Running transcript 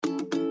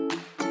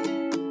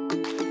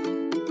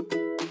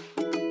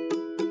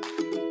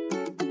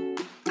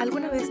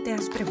vez te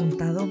has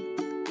preguntado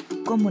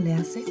cómo le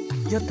hace?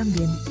 Yo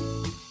también,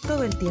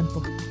 todo el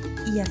tiempo.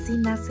 Y así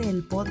nace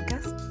el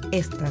podcast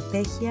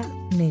Estrategia,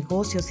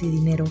 Negocios y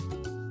Dinero.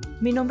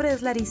 Mi nombre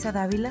es Larisa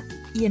Dávila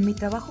y en mi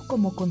trabajo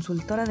como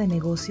consultora de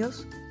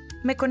negocios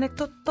me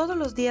conecto todos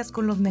los días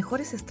con los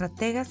mejores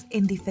estrategas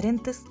en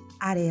diferentes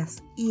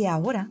áreas y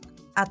ahora,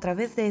 a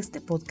través de este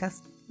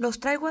podcast, los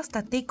traigo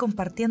hasta ti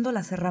compartiendo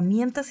las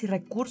herramientas y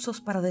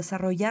recursos para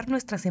desarrollar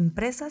nuestras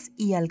empresas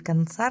y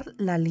alcanzar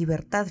la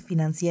libertad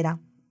financiera.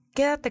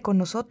 Quédate con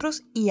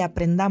nosotros y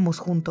aprendamos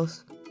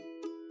juntos.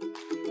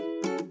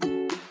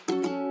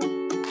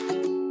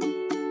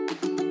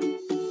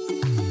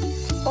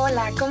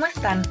 Hola, ¿cómo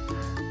están?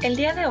 El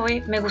día de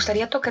hoy me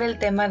gustaría tocar el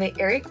tema de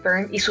Eric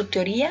Berne y su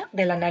teoría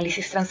del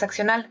análisis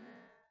transaccional,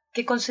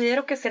 que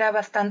considero que será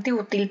bastante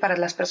útil para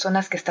las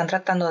personas que están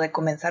tratando de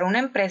comenzar una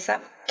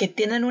empresa, que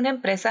tienen una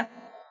empresa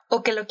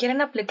o que lo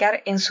quieren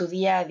aplicar en su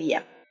día a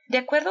día. De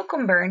acuerdo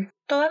con Berne,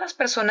 todas las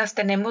personas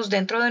tenemos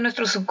dentro de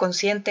nuestro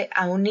subconsciente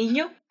a un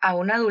niño, a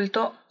un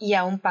adulto y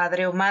a un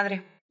padre o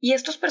madre. Y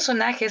estos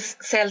personajes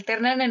se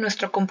alternan en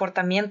nuestro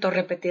comportamiento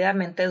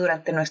repetidamente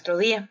durante nuestro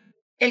día.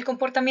 El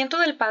comportamiento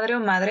del padre o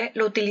madre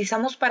lo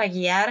utilizamos para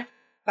guiar,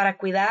 para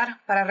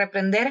cuidar, para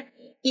reprender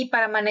y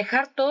para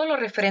manejar todo lo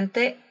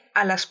referente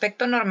al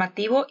aspecto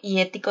normativo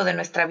y ético de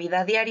nuestra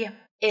vida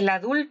diaria. El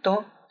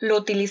adulto lo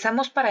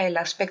utilizamos para el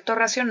aspecto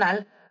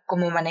racional,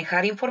 como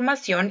manejar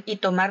información y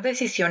tomar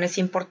decisiones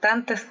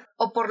importantes,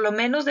 o por lo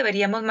menos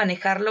deberíamos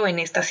manejarlo en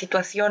estas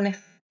situaciones.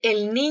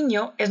 El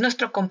niño es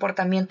nuestro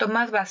comportamiento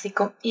más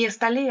básico y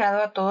está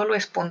ligado a todo lo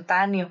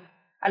espontáneo,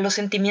 a los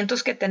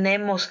sentimientos que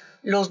tenemos,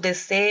 los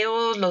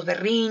deseos, los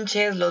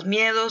berrinches, los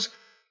miedos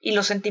y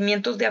los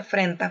sentimientos de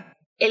afrenta.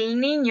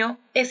 El niño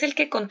es el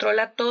que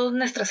controla todas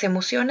nuestras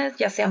emociones,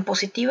 ya sean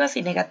positivas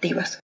y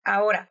negativas.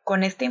 Ahora,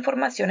 con esta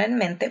información en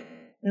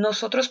mente,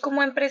 nosotros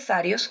como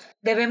empresarios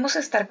debemos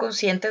estar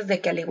conscientes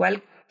de que al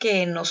igual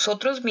que en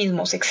nosotros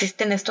mismos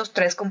existen estos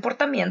tres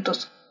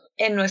comportamientos,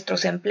 en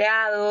nuestros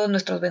empleados,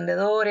 nuestros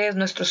vendedores,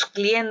 nuestros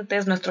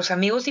clientes, nuestros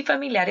amigos y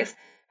familiares,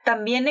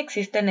 también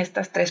existen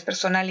estas tres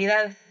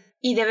personalidades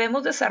y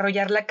debemos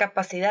desarrollar la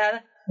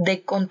capacidad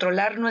de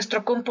controlar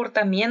nuestro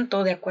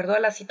comportamiento de acuerdo a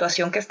la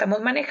situación que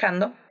estamos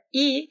manejando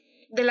y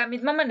de la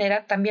misma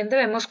manera también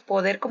debemos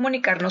poder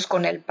comunicarnos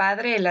con el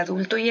padre, el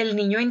adulto y el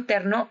niño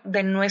interno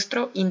de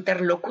nuestro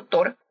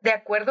interlocutor de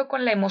acuerdo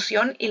con la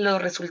emoción y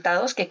los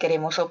resultados que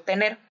queremos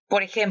obtener.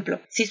 Por ejemplo,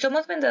 si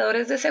somos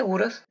vendedores de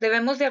seguros,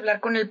 debemos de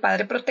hablar con el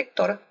padre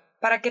protector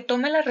para que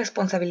tome la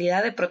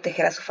responsabilidad de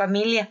proteger a su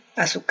familia,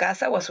 a su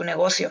casa o a su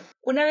negocio.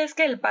 Una vez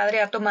que el padre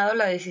ha tomado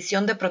la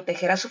decisión de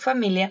proteger a su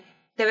familia,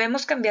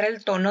 debemos cambiar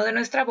el tono de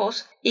nuestra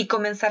voz y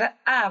comenzar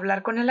a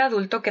hablar con el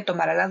adulto que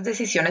tomará las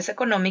decisiones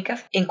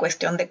económicas en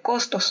cuestión de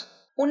costos.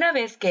 Una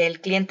vez que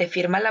el cliente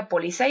firma la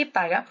póliza y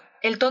paga,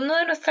 el tono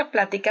de nuestra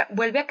plática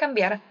vuelve a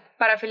cambiar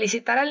para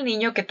felicitar al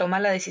niño que toma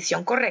la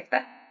decisión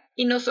correcta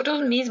y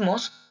nosotros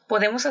mismos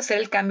podemos hacer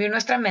el cambio en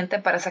nuestra mente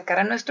para sacar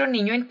a nuestro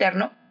niño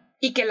interno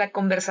y que la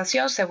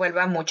conversación se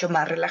vuelva mucho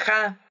más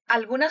relajada.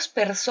 Algunas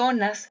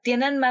personas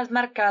tienen más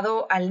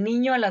marcado al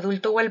niño, al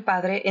adulto o al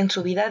padre en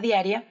su vida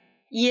diaria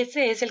y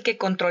ese es el que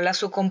controla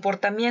su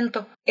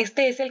comportamiento.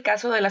 Este es el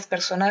caso de las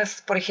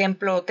personas, por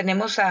ejemplo,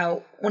 tenemos a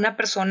una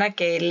persona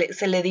que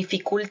se le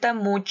dificulta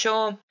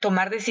mucho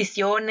tomar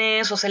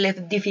decisiones o se le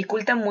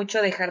dificulta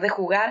mucho dejar de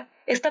jugar.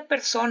 Esta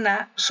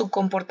persona, su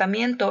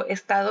comportamiento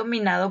está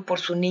dominado por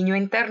su niño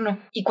interno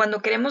y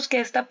cuando queremos que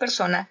esta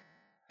persona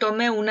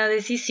tome una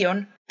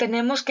decisión,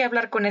 tenemos que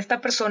hablar con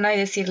esta persona y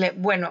decirle,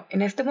 bueno,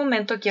 en este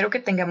momento quiero que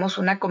tengamos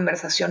una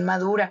conversación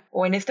madura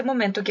o en este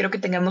momento quiero que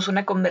tengamos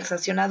una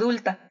conversación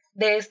adulta.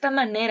 De esta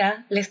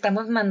manera le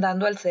estamos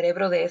mandando al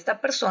cerebro de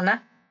esta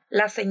persona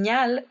la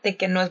señal de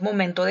que no es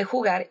momento de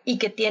jugar y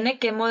que tiene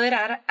que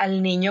moderar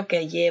al niño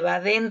que lleva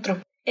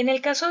adentro. En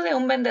el caso de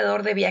un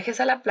vendedor de viajes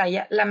a la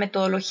playa, la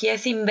metodología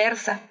es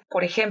inversa.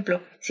 Por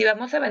ejemplo, si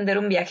vamos a vender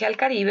un viaje al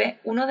Caribe,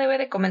 uno debe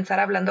de comenzar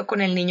hablando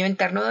con el niño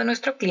interno de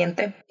nuestro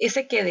cliente,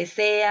 ese que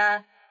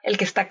desea, el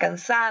que está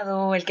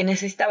cansado, el que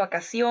necesita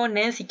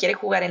vacaciones y quiere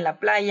jugar en la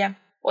playa,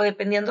 o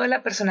dependiendo de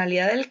la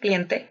personalidad del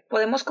cliente,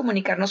 podemos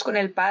comunicarnos con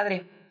el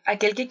padre,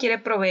 aquel que quiere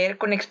proveer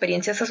con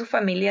experiencias a su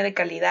familia de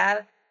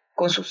calidad,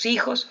 con sus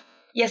hijos,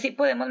 y así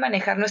podemos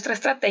manejar nuestra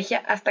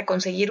estrategia hasta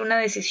conseguir una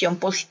decisión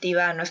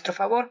positiva a nuestro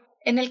favor.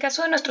 En el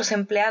caso de nuestros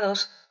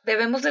empleados,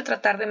 debemos de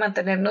tratar de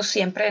mantenernos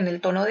siempre en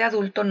el tono de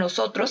adulto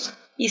nosotros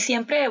y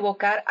siempre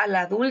evocar al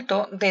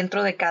adulto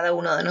dentro de cada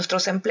uno de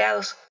nuestros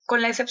empleados,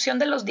 con la excepción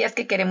de los días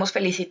que queremos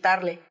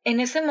felicitarle. En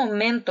ese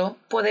momento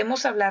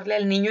podemos hablarle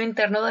al niño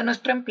interno de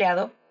nuestro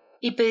empleado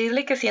y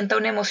pedirle que sienta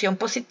una emoción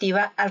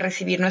positiva al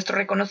recibir nuestro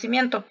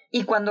reconocimiento.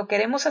 Y cuando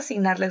queremos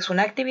asignarles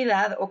una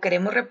actividad o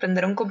queremos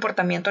reprender un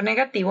comportamiento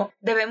negativo,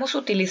 debemos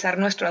utilizar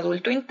nuestro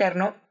adulto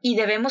interno y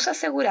debemos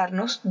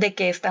asegurarnos de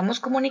que estamos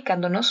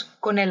comunicándonos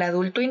con el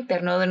adulto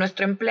interno de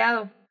nuestro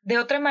empleado. De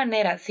otra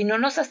manera, si no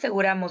nos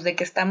aseguramos de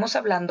que estamos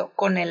hablando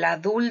con el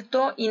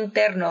adulto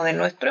interno de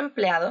nuestro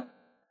empleado,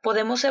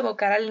 podemos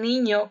evocar al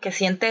niño que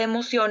siente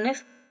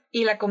emociones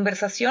y la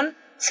conversación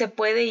se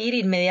puede ir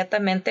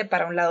inmediatamente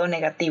para un lado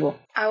negativo.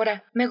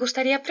 Ahora, me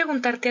gustaría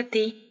preguntarte a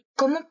ti,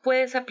 ¿cómo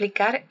puedes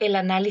aplicar el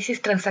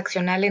análisis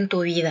transaccional en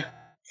tu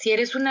vida? Si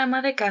eres una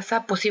ama de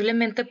casa,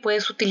 posiblemente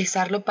puedes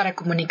utilizarlo para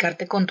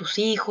comunicarte con tus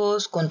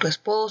hijos, con tu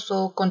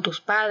esposo, con tus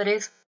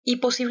padres, y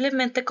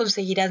posiblemente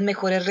conseguirás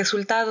mejores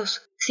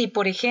resultados. Si,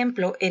 por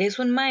ejemplo, eres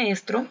un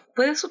maestro,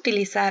 puedes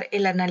utilizar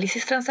el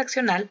análisis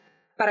transaccional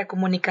para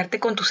comunicarte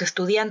con tus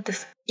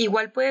estudiantes.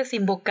 Igual puedes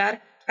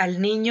invocar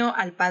al niño,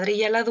 al padre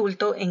y al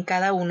adulto en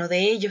cada uno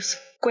de ellos.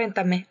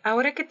 Cuéntame,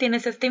 ahora que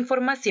tienes esta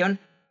información,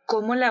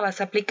 ¿cómo la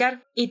vas a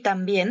aplicar? Y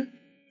también,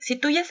 si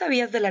tú ya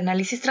sabías del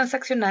análisis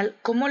transaccional,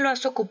 ¿cómo lo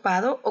has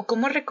ocupado o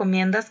cómo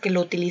recomiendas que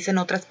lo utilicen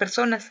otras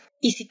personas?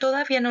 Y si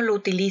todavía no lo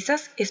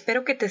utilizas,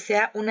 espero que te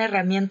sea una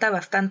herramienta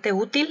bastante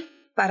útil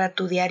para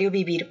tu diario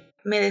vivir.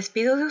 Me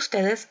despido de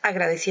ustedes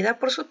agradecida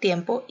por su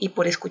tiempo y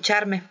por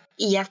escucharme.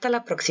 Y hasta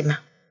la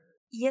próxima.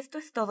 Y esto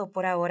es todo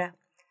por ahora.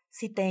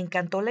 Si te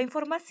encantó la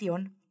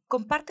información,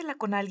 compártela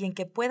con alguien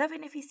que pueda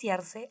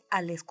beneficiarse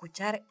al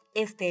escuchar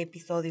este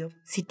episodio.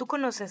 Si tú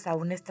conoces a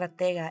un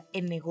estratega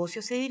en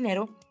negocios y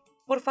dinero,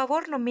 por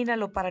favor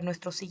nomínalo para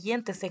nuestros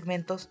siguientes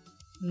segmentos.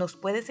 Nos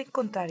puedes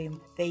encontrar en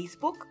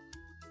Facebook,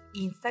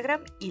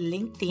 Instagram y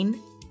LinkedIn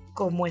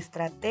como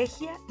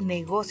Estrategia,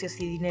 Negocios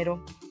y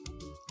Dinero.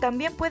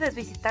 También puedes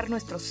visitar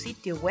nuestro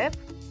sitio web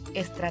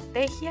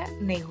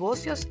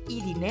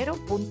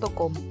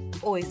estrategianegociosidinero.com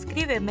o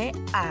escríbeme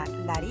a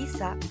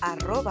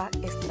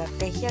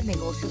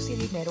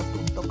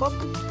larisa@estrategianegociosidinero.com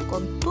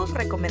con tus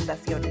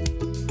recomendaciones.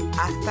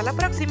 ¡Hasta la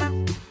próxima!